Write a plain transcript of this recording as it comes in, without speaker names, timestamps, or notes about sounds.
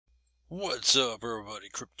What's up, everybody?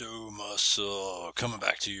 Crypto Muscle coming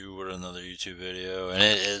back to you with another YouTube video, and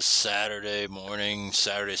it is Saturday morning.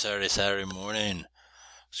 Saturday morning.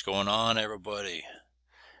 What's going on, everybody?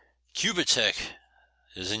 QubitTech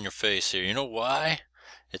is in your face here. You know why?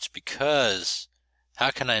 It's because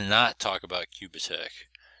how can I not talk about QubitTech?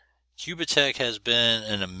 QubitTech has been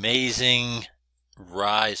an amazing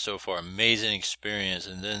ride so far, amazing experience,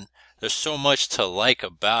 and then there's so much to like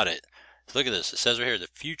about it. Look at this. It says right here, the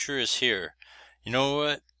future is here. You know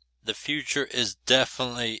what? The future is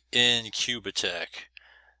definitely in QubitTech.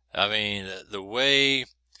 I mean, the way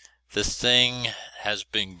this thing has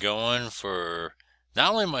been going for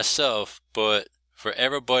not only myself, but for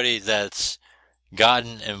everybody that's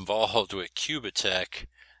gotten involved with QubitTech,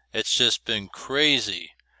 it's just been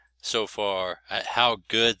crazy so far at how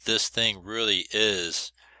good this thing really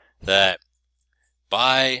is. I'll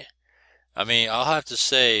have to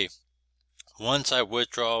say, once I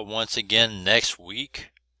withdraw once again next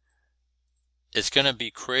week, it's going to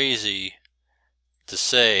be crazy to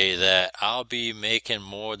say that I'll be making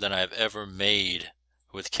more than I've ever made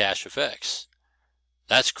with CASHFX.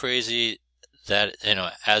 That's crazy that,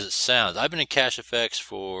 as it sounds. I've been in CASHFX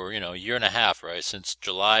for, a year and a half, right? Since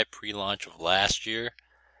July pre-launch of last year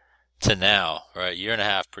to now, right? Year and a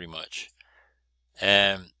half pretty much.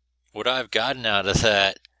 And what I've gotten out of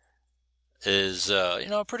that is,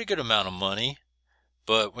 a pretty good amount of money.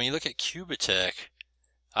 But when you look at QubitTech,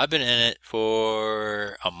 I've been in it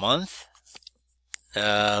for a month.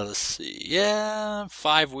 Let's see,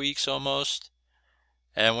 5 weeks almost.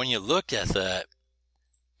 And when you look at that,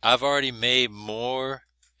 I've already made more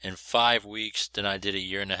in 5 weeks than I did a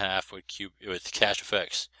year and a half with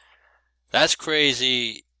CASHFX. That's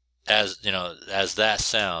crazy as that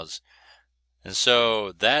sounds. And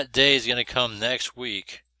so that day is going to come next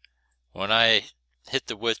week when I hit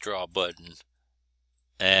the withdraw button.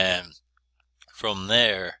 And from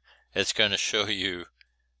there, it's going to show you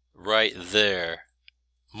right there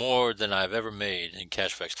more than I've ever made in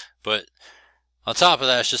CASHFX. But on top of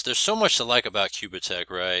that, it's just there's so much to like about QubitTech,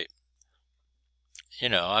 right?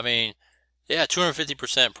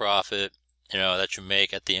 250% profit, that you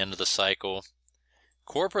make at the end of the cycle.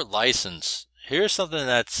 Corporate license. Here's something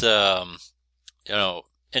that's,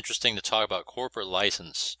 interesting to talk about. Corporate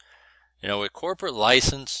license. With corporate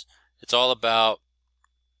license, it's all about,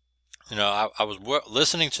 I was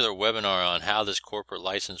listening to their webinar on how this corporate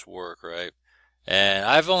license work, right? And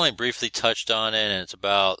I've only briefly touched on it, and it's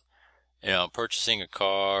about, purchasing a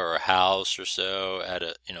car or a house or so at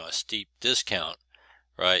a steep discount,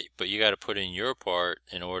 right? But you got to put in your part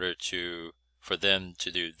in order for them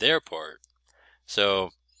to do their part.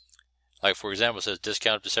 So, like for example, it says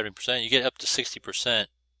discount up to 70%. You get up to 60%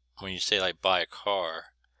 when you say like buy a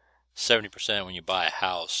car, 70% when you buy a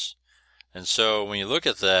house. And so when you look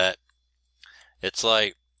at that, it's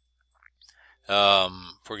like,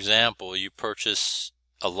 for example, you purchase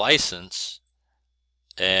a license,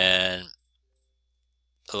 and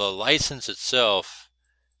the license itself,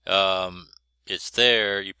 it's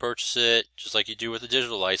there. You purchase it just like you do with a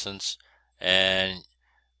digital license, and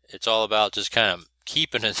it's all about just kind of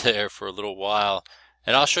keeping it there for a little while.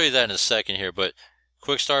 And I'll show you that in a second here. But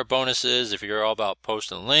quick start bonuses, if you're all about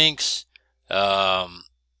posting links,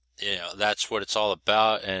 that's what it's all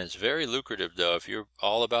about. And it's very lucrative, though, if you're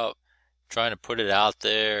all about trying to put it out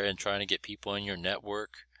there and trying to get people in your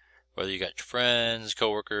network, whether you got your friends,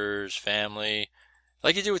 coworkers, family,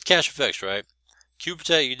 like you do with CASHFX, right?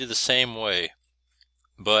 QubitTech, you do the same way,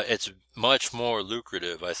 but it's much more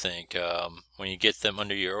lucrative, I think, when you get them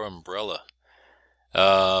under your umbrella.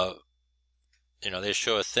 They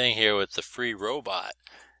show a thing here with the free robot.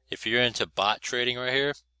 If you're into bot trading right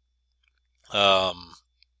here, all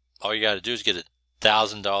you got to do is get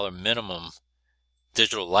 $1,000 minimum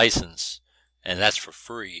digital license, and that's for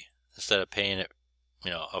free instead of paying it,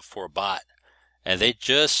 for a bot. And they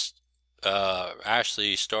just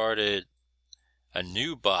actually started a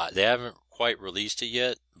new bot. They haven't quite released it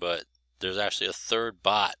yet, but there's actually a third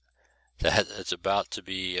bot that's about to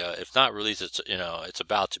be, if not released, it's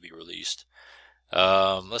about to be released.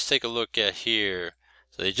 Let's take a look at here.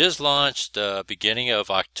 So they just launched beginning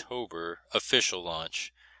of October, official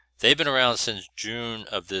launch. They've been around since June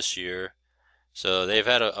of this year, so they've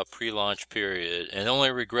had a pre-launch period. And the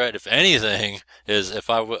only regret, if anything, is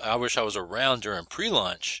I wish I was around during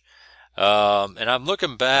pre-launch. And I'm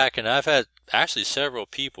looking back, and I've had actually several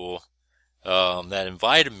people that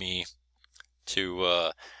invited me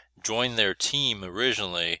to join their team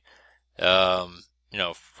originally.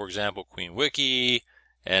 For example, Queen Wiki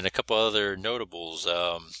and a couple other notables.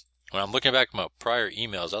 When I'm looking back at my prior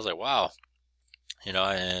emails, I was like, wow.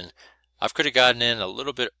 And I could have gotten in a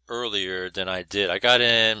little bit earlier than I did. I got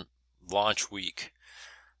in launch week.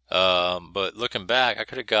 But looking back, I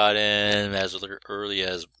could have got in as early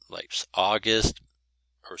as like August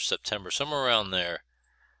or September, somewhere around there.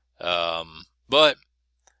 But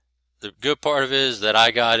the good part of it is that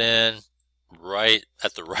I got in right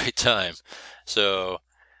at the right time. So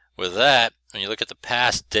with that, when you look at the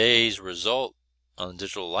past day's result on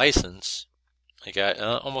digital license, I got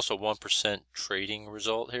almost a 1% trading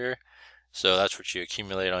result here. So that's what you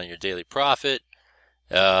accumulate on your daily profit.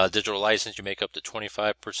 Digital license, you make up to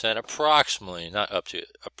 25%, approximately, not up to,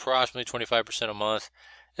 approximately 25% a month.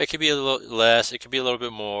 It could be a little less, it could be a little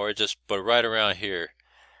bit more, but right around here.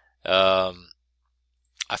 I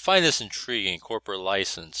find this intriguing, corporate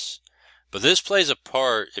license. But this plays a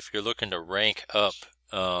part if you're looking to rank up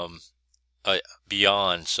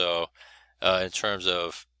beyond. So in terms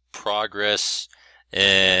of progress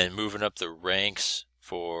and moving up the ranks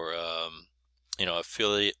for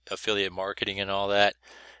affiliate marketing and all that,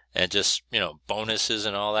 and just bonuses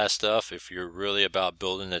and all that stuff if you're really about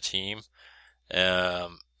building a team.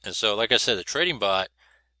 And so, like I said, the trading bot,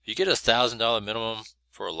 if you get $1,000 minimum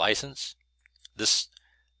for a license, this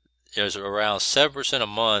is around 7% a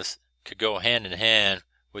month, could go hand in hand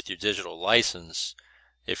with your digital license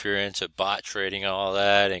if you're into bot trading and all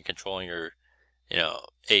that, and controlling your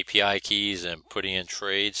API keys and putting in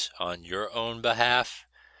trades on your own behalf.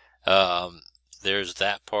 There's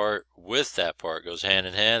that part. With that part goes hand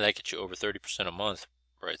in hand. That gets you over 30% a month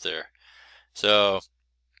right there. So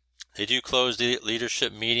they do closed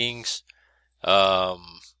leadership meetings.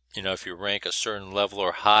 If you rank a certain level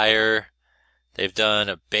or higher. They've done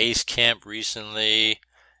a base camp recently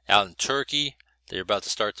out in Turkey. They're about to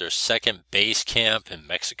start their second base camp in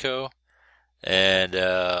Mexico. And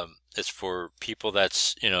it's for people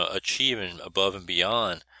that's achieving above and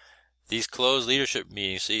beyond. These closed leadership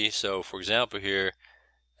meetings, see, so for example here,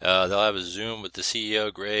 they'll have a Zoom with the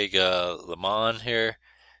CEO, Greg LeMond here,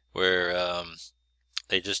 where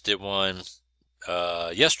they just did one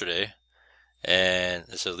yesterday, and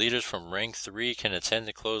it says leaders from rank 3 can attend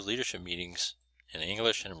the closed leadership meetings in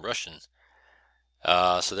English and in Russian.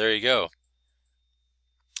 So there you go.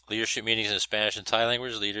 Leadership meetings in Spanish and Thai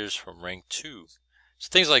language, leaders from rank 2. So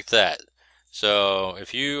things like that. So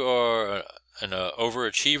if you are an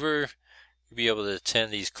overachiever, you'll be able to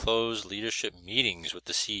attend these closed leadership meetings with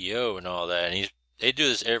the CEO and all that. And they do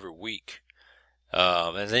this every week.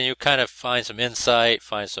 And then you kind of find some insight,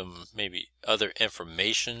 find some maybe other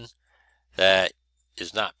information that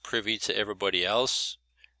is not privy to everybody else,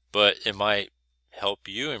 but it might help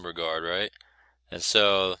you in regard, right? And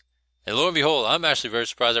so, and lo and behold, I'm actually very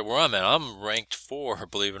surprised at where I'm at. I'm ranked 4,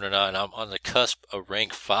 believe it or not, and I'm on the cusp of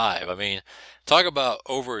rank 5. I mean, talk about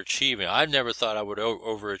overachieving. I've never thought I would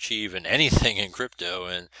overachieve in anything in crypto,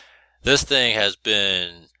 and this thing has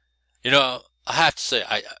been, I have to say,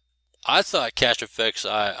 I thought CASHFX,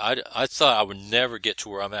 I thought I would never get to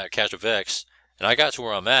where I'm at CASHFX, and I got to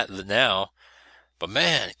where I'm at now. But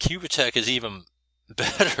man, QubitTech is even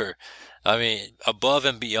better. I mean, above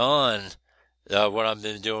and beyond what I've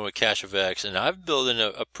been doing with CASHFX, and I've building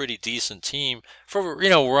a pretty decent team for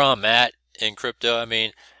where I'm at in crypto. I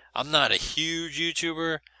mean, I'm not a huge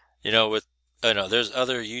YouTuber, there's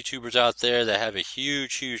other YouTubers out there that have a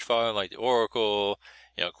huge following, like the Oracle.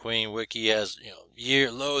 Queen Wiki has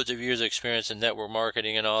loads of years of experience in network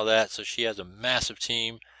marketing and all that, so she has a massive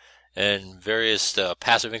team and various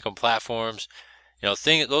passive income platforms.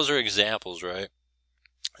 Those are examples, right?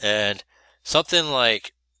 And something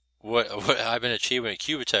like what I've been achieving at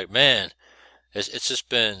QubitTech, man, it's just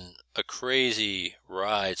been a crazy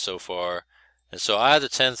ride so far. And so I had the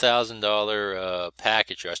 $10,000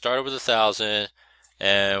 package here. I started with $1,000,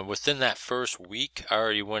 and within that first week, I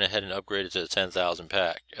already went ahead and upgraded to the 10,000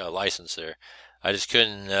 pack license there. I just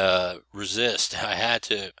couldn't resist. I had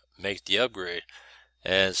to make the upgrade,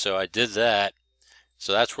 and so I did that.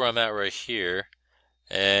 So that's where I'm at right here.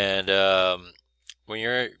 And when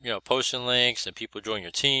you're posting links and people join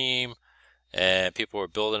your team, and people are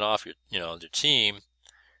building off your their team,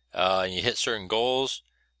 and you hit certain goals,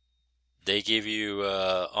 they give you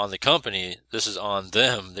on the company, this is on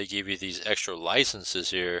them, they give you these extra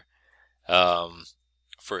licenses here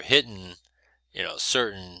for hitting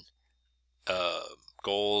certain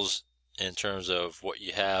goals in terms of what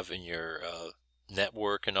you have in your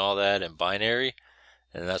network and all that, and binary.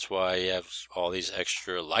 And that's why you have all these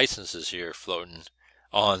extra licenses here floating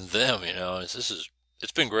on them.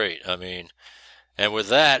 It's been great. I mean, and with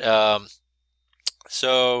that,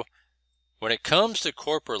 so when it comes to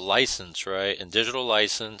corporate license, right, and digital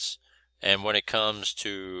license, and when it comes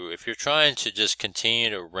to, if you're trying to just continue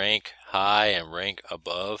to rank high and rank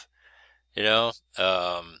above, you know,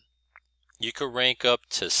 you could rank up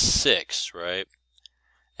to 6, right?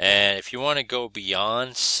 And if you want to go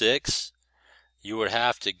beyond 6, you would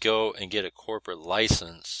have to go and get a corporate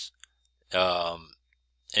license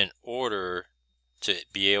in order to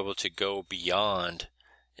be able to go beyond,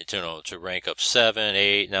 to rank up 7,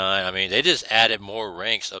 8, 9. I mean, they just added more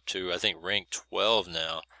ranks up to, I think, rank 12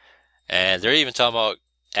 now. And they're even talking about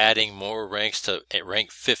adding more ranks to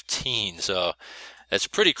rank 15. So it's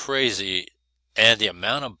pretty crazy. And the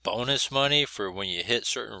amount of bonus money for when you hit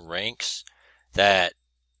certain ranks that,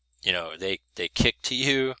 they kick to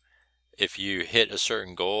you if you hit a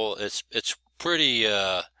certain goal, it's pretty,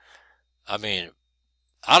 I mean,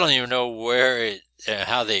 I don't even know where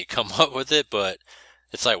how they come up with it, but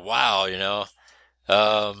it's like, wow, and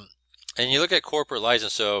you look at corporate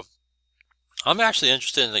license. So I'm actually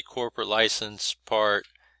interested in the corporate license part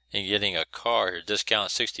and getting a car here,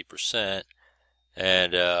 discount 60%.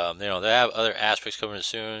 And, they have other aspects coming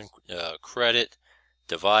soon, credit,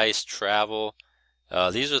 device, travel.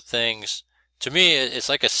 These are things, to me, it's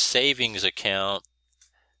like a savings account,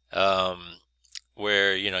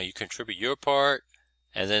 where, you contribute your part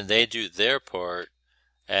and then they do their part.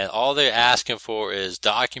 And all they're asking for is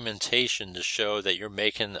documentation to show that you're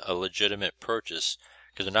making a legitimate purchase,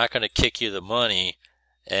 because they're not going to kick you the money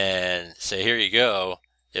and say, here you go,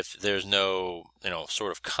 if there's no,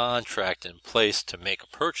 sort of contract in place to make a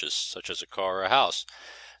purchase, such as a car or a house.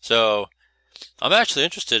 So I'm actually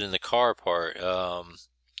interested in the car part.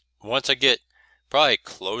 Once I get probably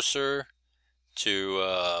closer to,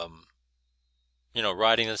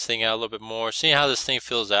 riding this thing out a little bit more, seeing how this thing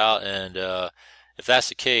fills out, and if that's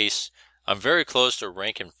the case, I'm very close to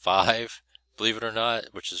ranking 5, believe it or not,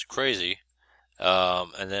 which is crazy.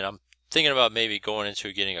 And then I'm thinking about maybe going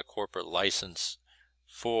into getting a corporate license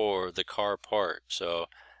for the car part. So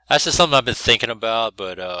that's just something I've been thinking about,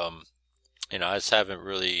 but I just haven't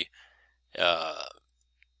really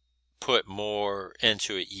put more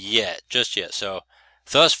into it just yet. So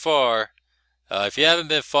thus far, if you haven't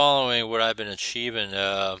been following what I've been achieving,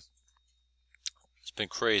 it's been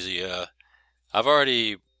crazy. I've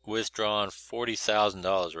already withdrawn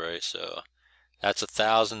 $40,000, right? So that's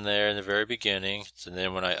 1,000 there in the very beginning. And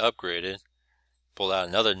then when I upgraded, pulled out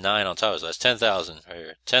another 9 on top. So that's 10,000 right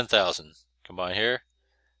here. 10,000. Combine here.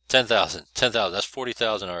 10,000. 10,000. That's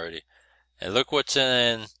 40,000 already. And look what's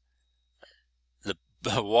in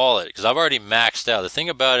the wallet, because I've already maxed out. The thing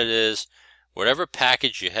about it is, whatever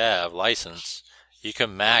package you have, license, you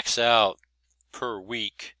can max out per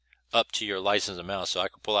week up to your license amount. So I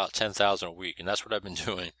could pull out 10,000 a week, and that's what I've been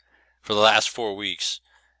doing for the last 4 weeks.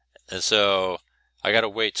 And so I got to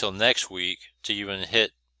wait till next week to even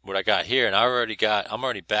hit what I got here, and I'm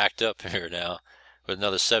already backed up here now with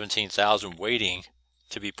another 17,000 waiting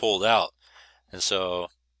to be pulled out. And so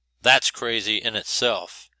that's crazy in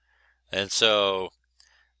itself. And so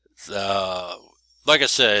like I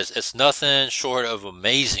said, it's nothing short of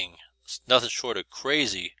amazing. It's nothing short of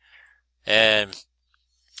crazy. And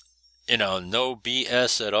no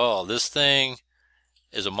BS at all. This thing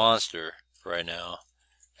is a monster right now.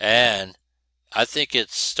 And I think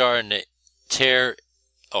it's starting to tear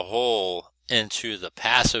a hole into the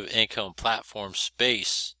passive income platform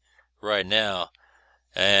space right now.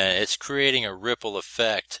 And it's creating a ripple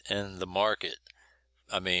effect in the market.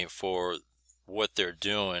 I mean, for what they're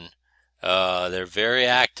doing. They're very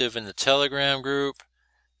active in the Telegram group.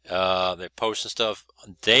 They're posting stuff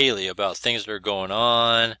daily about things that are going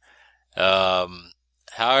on.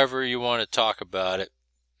 However you want to talk about it.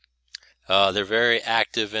 They're very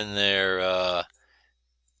active in their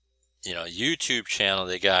YouTube channel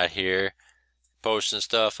they got here, posting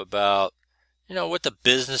stuff about what the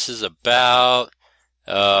business is about,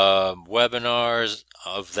 webinars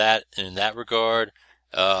of that in that regard.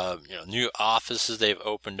 New offices they've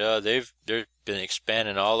opened up. They've been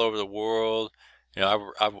expanding all over the world. I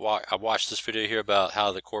watched this video here about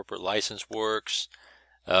how the corporate license works.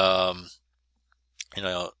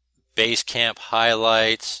 Base camp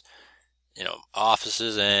highlights.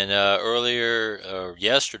 Offices, and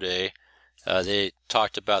yesterday, they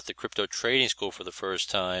talked about the crypto trading school for the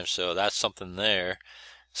first time. So that's something there.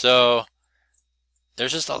 So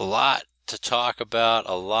there's just a lot to talk about,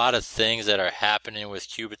 a lot of things that are happening with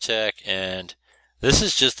QubitTech, and this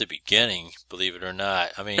is just the beginning, believe it or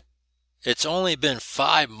not. I mean, it's only been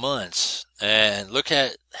 5 months, and look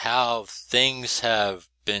at how things have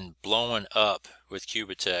been blowing up with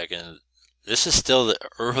QubitTech, and this is still the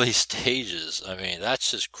early stages. I mean,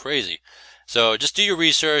 that's just crazy. So just do your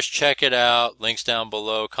research, check it out, links down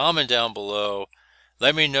below, comment down below,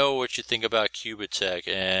 let me know what you think about QubitTech,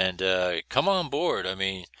 and come on board. I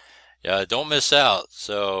mean, don't miss out.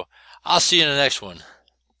 So I'll see you in the next one.